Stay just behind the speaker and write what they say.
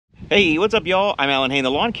Hey, what's up y'all? I'm Alan Hain,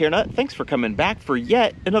 the Lawn Care Nut. Thanks for coming back for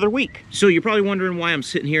yet another week. So you're probably wondering why I'm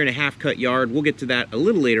sitting here in a half-cut yard. We'll get to that a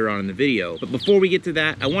little later on in the video. But before we get to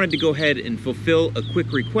that, I wanted to go ahead and fulfill a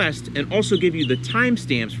quick request and also give you the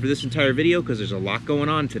timestamps for this entire video because there's a lot going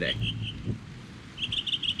on today.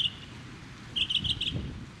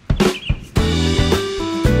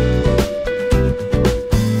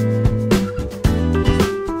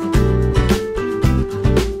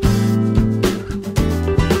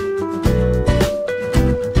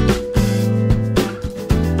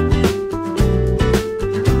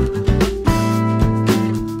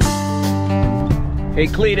 Hey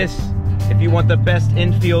Cletus, if you want the best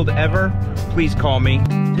infield ever, please call me.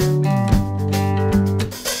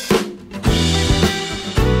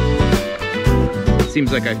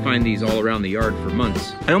 Seems like I find these all around the yard for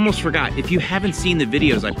months. I almost forgot, if you haven't seen the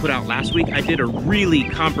videos I put out last week, I did a really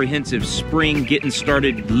comprehensive spring getting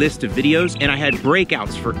started list of videos, and I had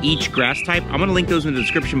breakouts for each grass type. I'm gonna link those in the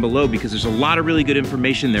description below because there's a lot of really good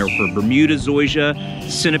information there for Bermuda zoysia,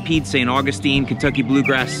 centipede, St. Augustine, Kentucky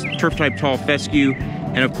bluegrass, turf type tall fescue,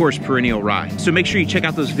 and of course perennial rye. So make sure you check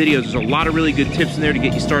out those videos. There's a lot of really good tips in there to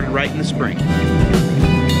get you started right in the spring.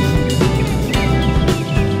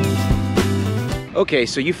 Okay,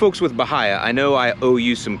 so you folks with bahia, I know I owe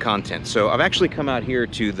you some content. So I've actually come out here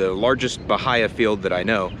to the largest bahia field that I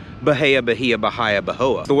know. Bahia,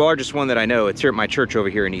 Bahoa. The largest one that I know, it's here at my church over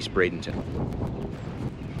here in East Bradenton.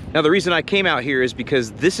 Now the reason I came out here is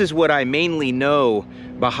because this is what I mainly know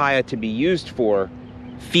bahia to be used for.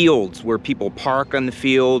 Fields where people park on the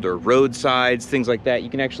field or roadsides, things like that. You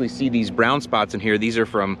can actually see these brown spots in here. These are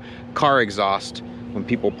from car exhaust when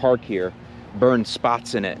people park here, burn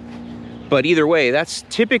spots in it. But either way, that's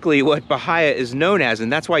typically what bahia is known as, and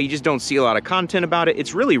that's why you just don't see a lot of content about it.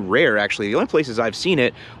 It's really rare, actually. The only places I've seen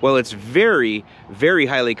it, well, it's very, very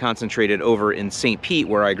highly concentrated over in St. Pete,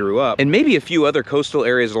 where I grew up, and maybe a few other coastal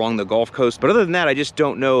areas along the Gulf Coast. But other than that, I just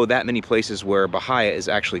don't know that many places where bahia is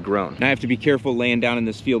actually grown. And I have to be careful laying down in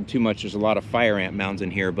this field too much. There's a lot of fire ant mounds in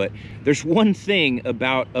here, but there's one thing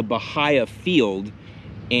about a bahia field,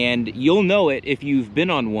 and you'll know it if you've been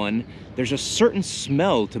on one. There's a certain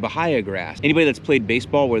smell to bahia grass. Anybody that's played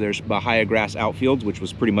baseball where there's bahia grass outfields, which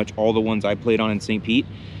was pretty much all the ones I played on in St. Pete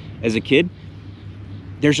as a kid,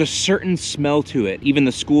 there's a certain smell to it. Even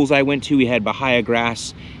the schools I went to, we had bahia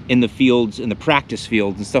grass in the fields, in the practice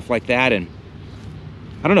fields and stuff like that. And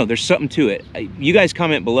I don't know, there's something to it. You guys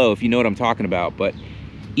comment below if you know what I'm talking about, but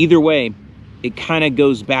either way, it kind of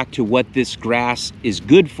goes back to what this grass is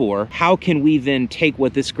good for. How can we then take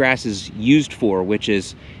what this grass is used for, which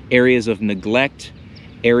is areas of neglect,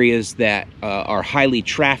 areas that are highly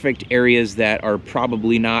trafficked, areas that are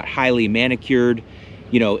probably not highly manicured.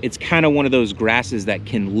 You know, it's kind of one of those grasses that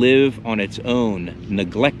can live on its own,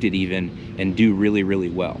 neglected even, and do really, really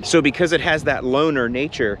well. So because it has that loner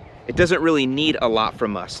nature, it doesn't really need a lot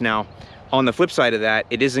from us. Now, on the flip side of that,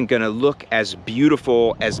 it isn't gonna look as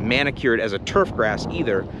beautiful, as manicured as a turf grass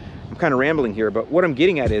either. I'm kind of rambling here, but what I'm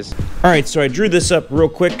getting at is... All right, so I drew this up real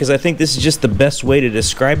quick because I think this is just the best way to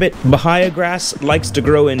describe it. Bahia grass likes to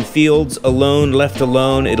grow in fields alone, left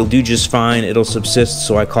alone. It'll do just fine, it'll subsist,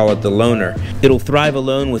 so I call it the loner. It'll thrive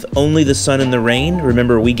alone with only the sun and the rain.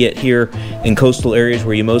 Remember, we get here in coastal areas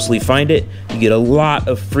where you mostly find it, you get a lot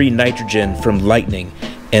of free nitrogen from lightning.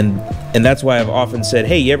 And that's why I've often said,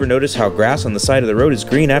 hey, you ever notice how grass on the side of the road is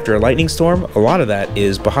green after a lightning storm? A lot of that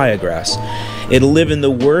is bahia grass. It'll live in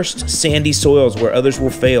the worst sandy soils where others will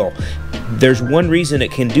fail. There's one reason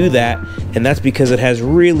it can do that, and that's because it has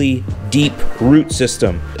really deep root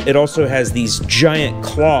system. It also has these giant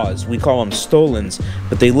claws. We call them stolons,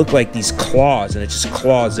 but they look like these claws, and it just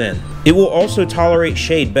claws in. It will also tolerate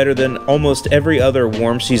shade better than almost every other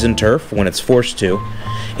warm season turf when it's forced to.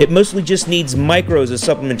 It mostly just needs micros as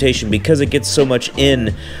supplementation because it gets so much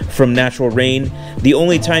in from natural rain. The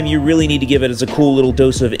only time you really need to give it as a cool little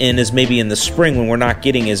dose of in is maybe in the spring when we're not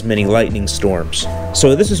getting as many lightning storms.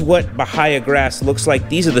 So this is what bahia grass looks like.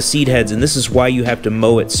 These are the seed heads, and this is why you have to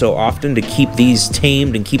mow it so often to keep these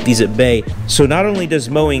tamed and keep these at bay. So not only does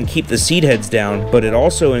mowing keep the seed heads down, but it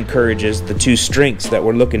also encourages the two strengths that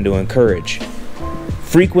we're looking to encourage.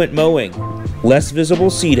 Frequent mowing, less visible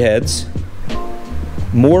seed heads,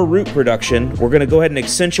 more root production. We're going to go ahead and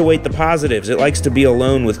accentuate the positives. It likes to be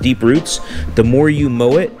alone with deep roots. The more you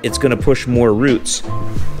mow it, it's going to push more roots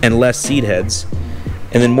and less seed heads,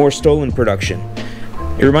 and then more stolon production.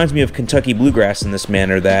 It reminds me of Kentucky bluegrass in this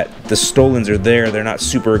manner, that the stolons are there, they're not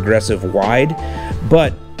super aggressive wide,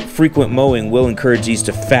 but frequent mowing will encourage these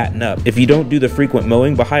to fatten up. If you don't do the frequent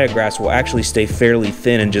mowing, bahia grass will actually stay fairly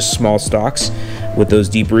thin and just small stalks with those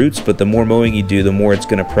deep roots, but the more mowing you do, the more it's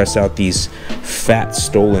going to press out these fat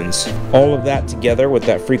stolons. All of that together with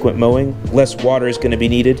that frequent mowing, less water is going to be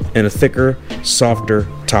needed and a thicker, softer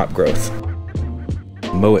top growth.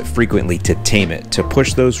 Mow it frequently to tame it, to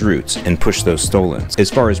push those roots and push those stolons.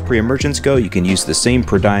 As far as pre-emergence go, you can use the same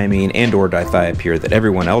prodiamine and or dithiopyr that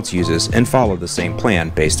everyone else uses and follow the same plan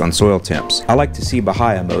based on soil temps. I like to see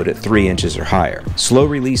bahia mowed at 3 inches or higher. Slow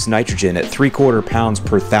release nitrogen at 3/4 pounds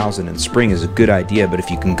per thousand in spring is a good idea, but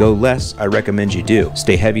if you can go less, I recommend you do.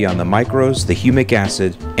 Stay heavy on the micros, the humic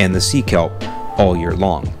acid, and the sea kelp all year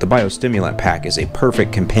long. The biostimulant pack is a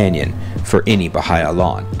perfect companion for any bahia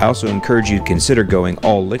lawn. I also encourage you to consider going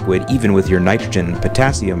all liquid even with your nitrogen and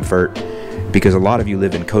potassium fert, because a lot of you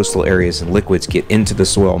live in coastal areas and liquids get into the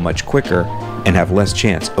soil much quicker and have less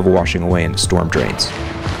chance of washing away into storm drains.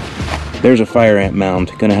 There's a fire ant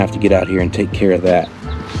mound. Gonna have to get out here and take care of that.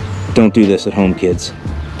 Don't do this at home, kids.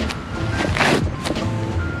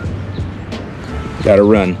 Gotta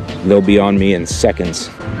run. They'll be on me in seconds.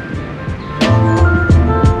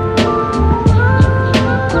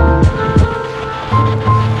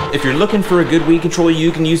 If you're looking for a good weed control,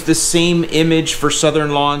 you can use the same image for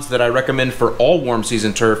southern lawns that I recommend for all warm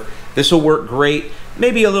season turf. This will work great.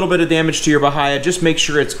 Maybe a little bit of damage to your bahia. Just make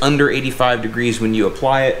sure it's under 85 degrees when you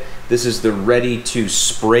apply it. This is the ready to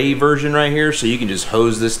spray version right here, so you can just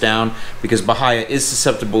hose this down, because bahia is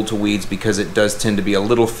susceptible to weeds because it does tend to be a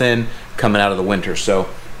little thin coming out of the winter. So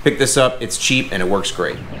pick this up, it's cheap and it works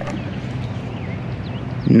great.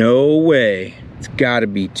 No way, it's gotta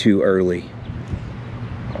be too early.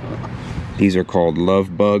 These are called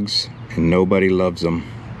love bugs, and nobody loves them.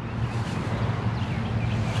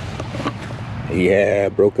 Yeah,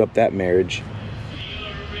 broke up that marriage.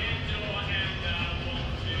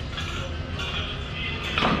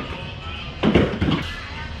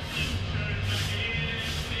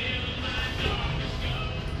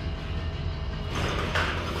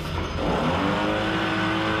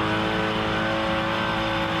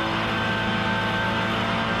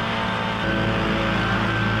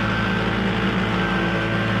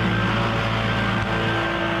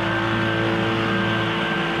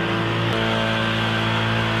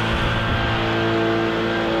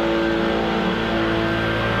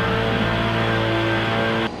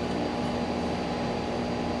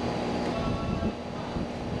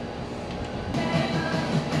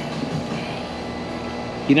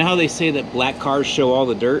 You know how they say that black cars show all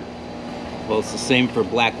the dirt? Well, it's the same for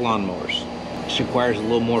black lawnmowers. It just requires a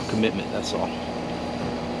little more commitment, that's all.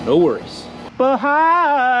 No worries.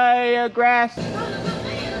 Bahia grass.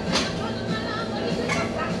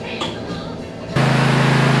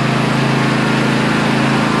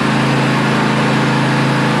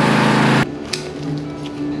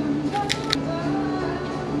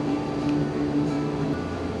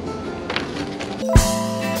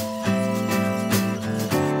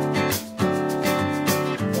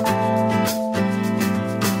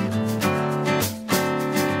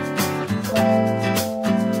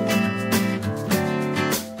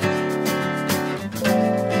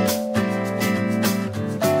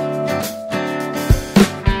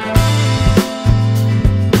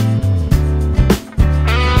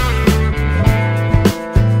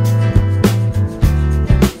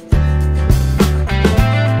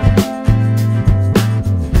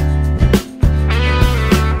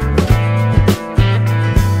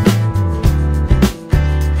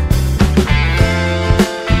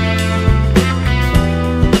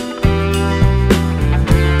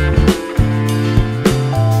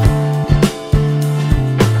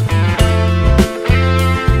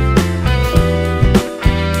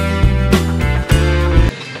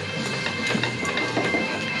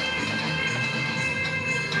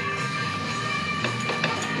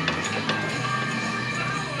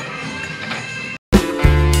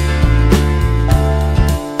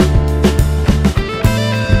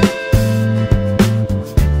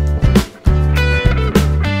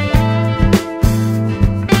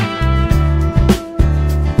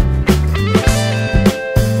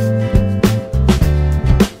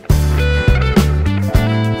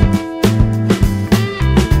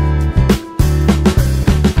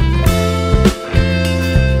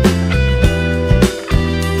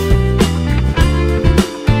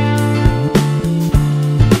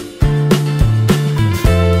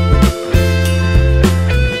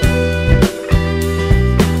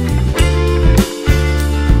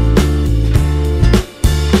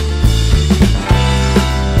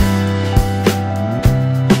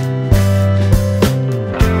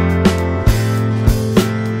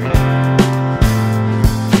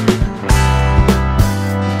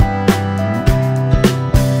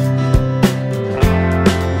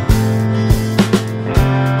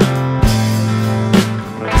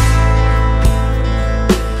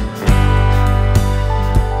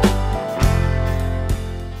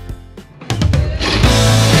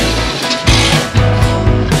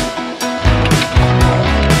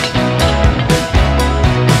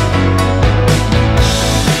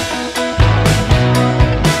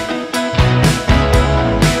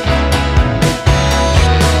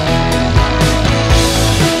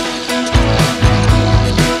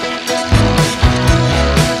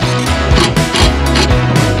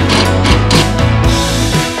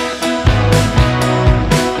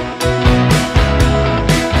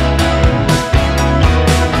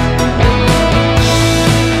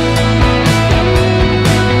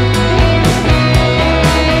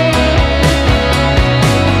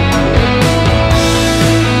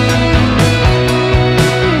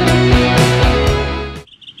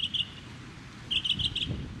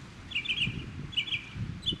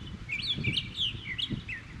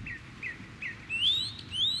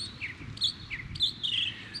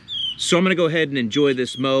 So I'm gonna go ahead and enjoy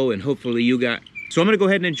this mow, and hopefully you got. So I'm gonna go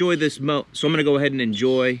ahead and enjoy this mow. So I'm gonna go ahead and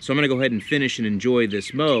enjoy. So I'm gonna go ahead and finish and enjoy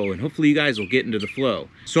this mow, and hopefully you guys will get into the flow.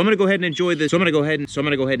 So I'm gonna go ahead and enjoy this. So I'm gonna go ahead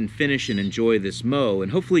and finish and enjoy this mow,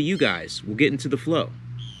 and hopefully you guys will get into the flow.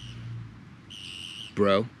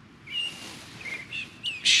 Bro.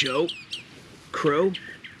 Show. Crow.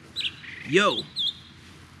 Yo.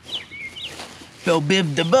 Bill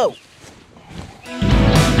Biv the boat.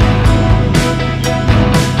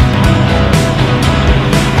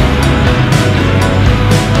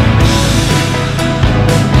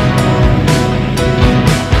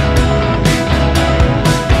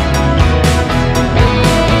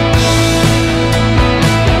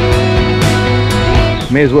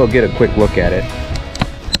 May as well get a quick look at it.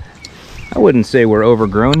 I wouldn't say we're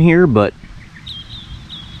overgrown here, but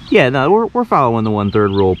yeah, no, we're following the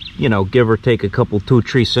 1/3 rule. You know, give or take a couple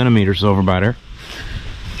 2-3 centimeters over by there.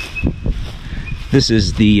 This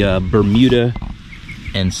is the Bermuda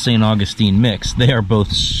and St. Augustine mix. They are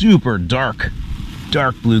both super dark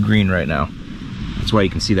blue-green right now. That's why you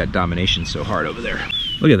can see that domination so hard over there.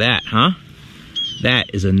 Look at that, huh? That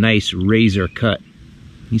is a nice razor cut.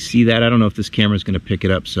 You see that? I don't know if this camera's gonna pick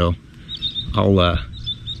it up, so I'll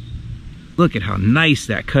look at how nice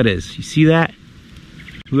that cut is. You see that?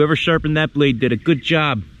 Whoever sharpened that blade did a good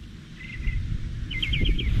job.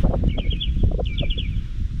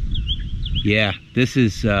 Yeah, this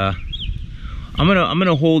is I'm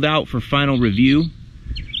gonna hold out for final review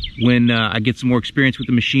when I get some more experience with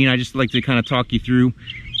the machine. I just like to kind of talk you through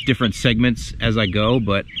different segments as I go,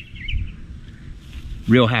 but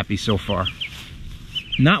real happy so far.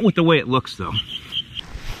 Not with the way it looks though.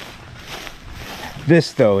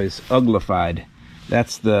 This though is uglified.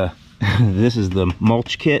 That's the this is the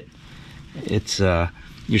mulch kit. It's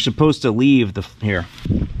you're supposed to leave the here.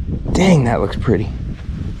 Dang, that looks pretty.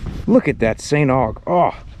 Look at that St. Aug.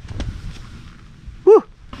 Oh. Woo.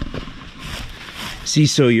 See,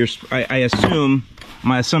 so I assume,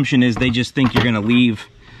 my assumption is they just think you're gonna leave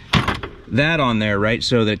that on there, right?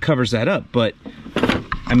 So that covers that up, but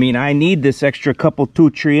I mean, I need this extra couple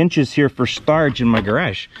 2-3 inches here for storage in my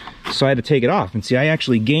garage. So I had to take it off. And see, I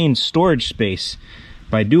actually gained storage space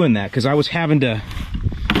by doing that, because I was having to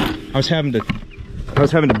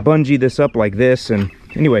bungee this up like this. And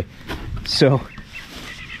anyway, so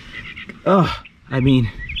I mean,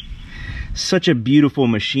 such a beautiful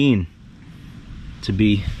machine to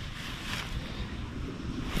be.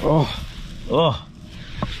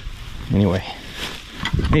 Anyway,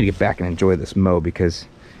 I need to get back and enjoy this mow because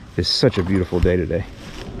it's such a beautiful day today.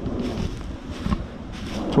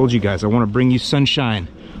 Told you guys I want to bring you sunshine.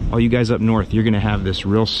 All you guys up north, you're gonna have this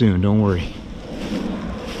real soon, don't worry.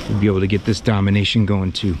 We'll be able to get this domination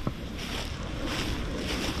going too.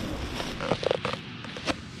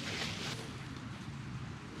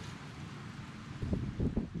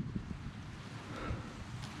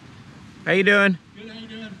 How you doing? Good, how you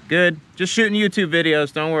doing? Good. Just shooting YouTube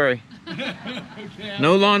videos, don't worry. Okay.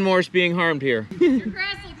 No lawnmowers being harmed here. Your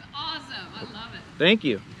grass looks awesome. I love it. Thank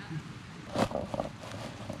you.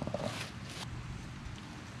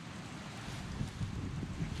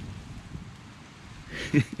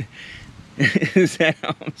 Is that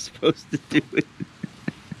how I'm supposed to do it?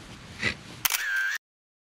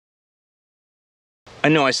 I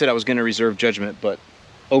know I said I was going to reserve judgment, but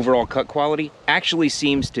overall cut quality actually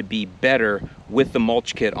seems to be better with the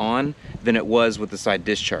mulch kit on than it was with the side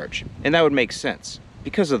discharge. And that would make sense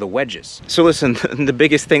because of the wedges. So listen, the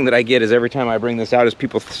biggest thing that I get is every time I bring this out is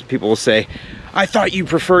people will say, I thought you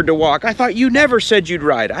preferred to walk. I thought you never said you'd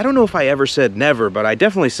ride. I don't know if I ever said never, but I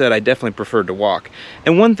definitely said I definitely preferred to walk.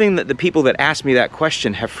 And one thing that the people that ask me that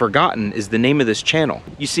question have forgotten is the name of this channel.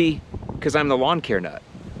 You see, because I'm the lawn care nut,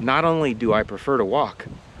 not only do I prefer to walk,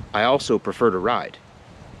 I also prefer to ride,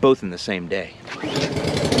 both in the same day.